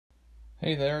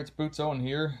Hey there, it's Boots Owen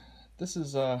here. This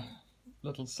is a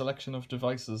little selection of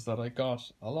devices that I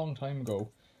got a long time ago,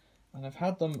 and I've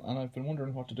had them and I've been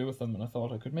wondering what to do with them, and I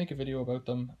thought I could make a video about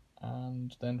them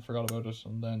and then forgot about it,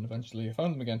 and then eventually I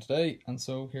found them again today, and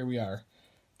so here we are.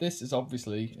 This is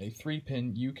obviously a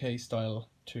 3-pin UK style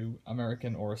to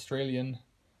American or Australian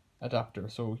adapter,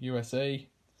 so USA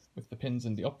with the pins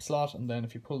in the up slot, and then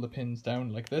if you pull the pins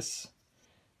down like this,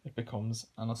 it becomes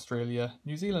an Australia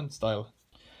New Zealand style.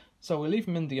 So we'll leave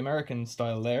them in the American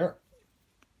style there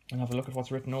and have a look at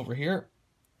what's written over here.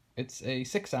 It's a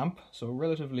 6 amp, so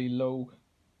relatively low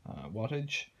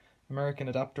wattage American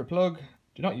adapter plug.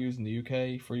 Do not use in the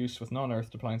UK, for use with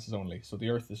non-earthed appliances only. So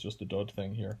the earth is just a dud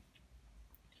thing here.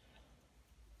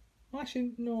 Well,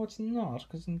 actually, no, it's not.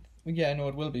 Yeah, no,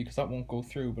 it will be because that won't go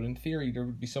through. But in theory, there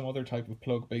would be some other type of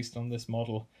plug based on this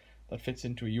model that fits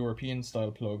into a European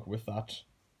style plug with that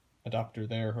adapter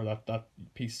there, or that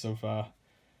piece of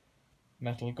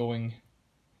metal going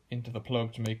into the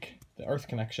plug to make the earth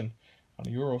connection on a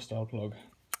Euro style plug.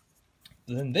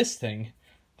 Then this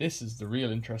is the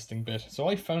real interesting bit. So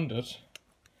I found it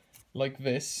like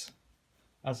this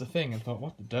as a thing and thought,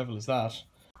 what the devil is that?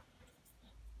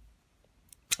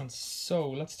 And so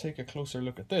let's take a closer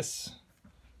look at this.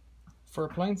 For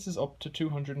appliances up to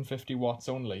 250 watts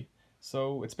only,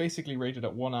 so it's basically rated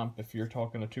at 1 amp if you're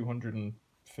talking a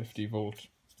 250 volt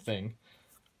thing.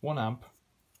 1 amp.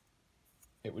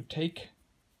 It would take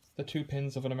the 2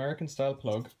 pins of an American style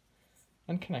plug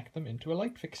and connect them into a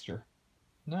light fixture.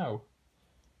 Now,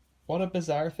 what a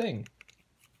bizarre thing.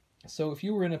 So if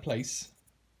you were in a place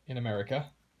in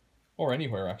America, or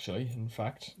anywhere actually, in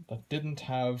fact, that didn't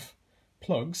have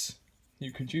plugs,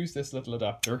 you could use this little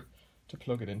adapter to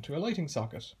plug it into a lighting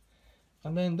socket.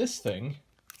 And then this thing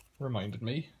reminded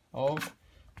me of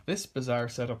this bizarre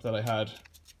setup that I had.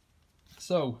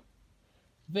 So,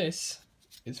 this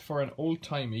is for an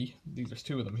old-timey, there's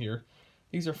 2 of them here,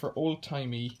 these are for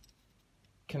old-timey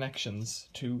connections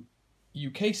to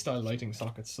UK-style lighting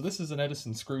sockets. So this is an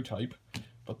Edison screw type,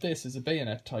 but this is a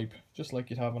bayonet type, just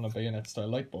like you'd have on a bayonet-style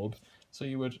light bulb. So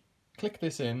you would click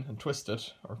this in and twist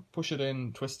it, or push it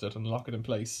in, twist it, and lock it in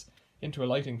place into a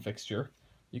lighting fixture.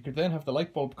 You could then have the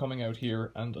light bulb coming out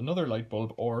here and another light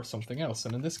bulb or something else.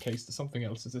 And in this case, the something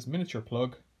else is this miniature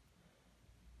plug,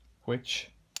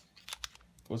 which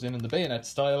goes in the bayonet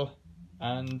style,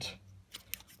 and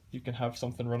you can have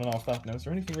something running off that. Now, is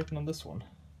there anything written on this one?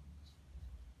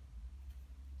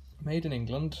 Made in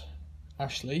England,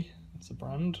 Ashley, that's a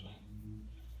brand.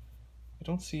 I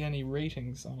don't see any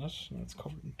ratings on it. No, it's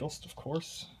covered in dust, of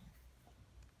course.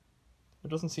 There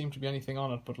doesn't seem to be anything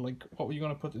on it, but like, what were you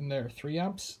going to put in there? 3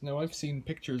 amps? Now, I've seen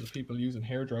pictures of people using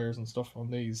hair dryers and stuff on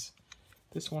these.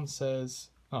 This one says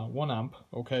 1 amp,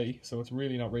 okay, so it's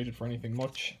really not rated for anything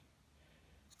much.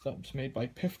 That's made by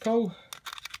Pifco.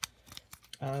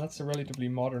 That's a relatively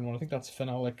modern one. I think that's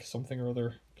phenolic something or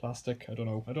other plastic. I don't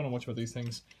know much about these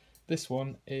things. This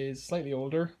one is slightly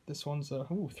older. This one's a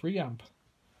 3 amp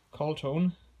call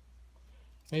tone,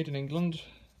 made in England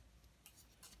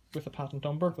with a patent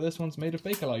number, but this one's made of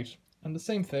Bakelite. And the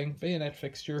same thing, bayonet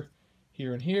fixture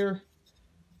here and here,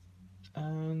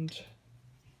 and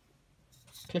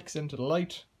clicks into the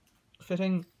light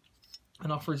fitting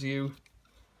and offers you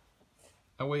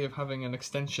a way of having an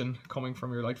extension coming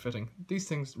from your light fitting. These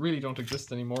things really don't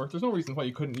exist anymore. There's no reason why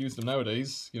you couldn't use them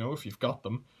nowadays, you know, if you've got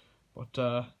them, but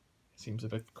it seems a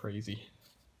bit crazy.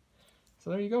 So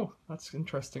there you go. That's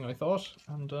interesting, I thought,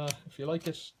 and if you like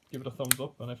it, give it a thumbs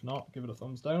up, and if not, give it a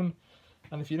thumbs down.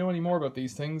 And if you know any more about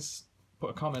these things, put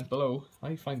a comment below.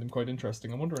 I find them quite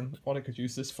interesting. I'm wondering what I could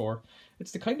use this for.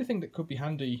 It's the kind of thing that could be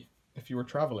handy if you were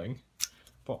traveling,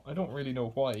 but I don't really know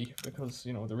why, because,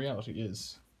 you know, the reality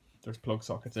is there's plug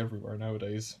sockets everywhere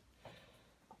nowadays.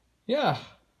 Yeah,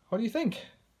 what do you think?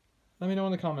 Let me know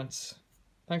in the comments.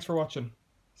 Thanks for watching.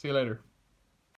 See you later.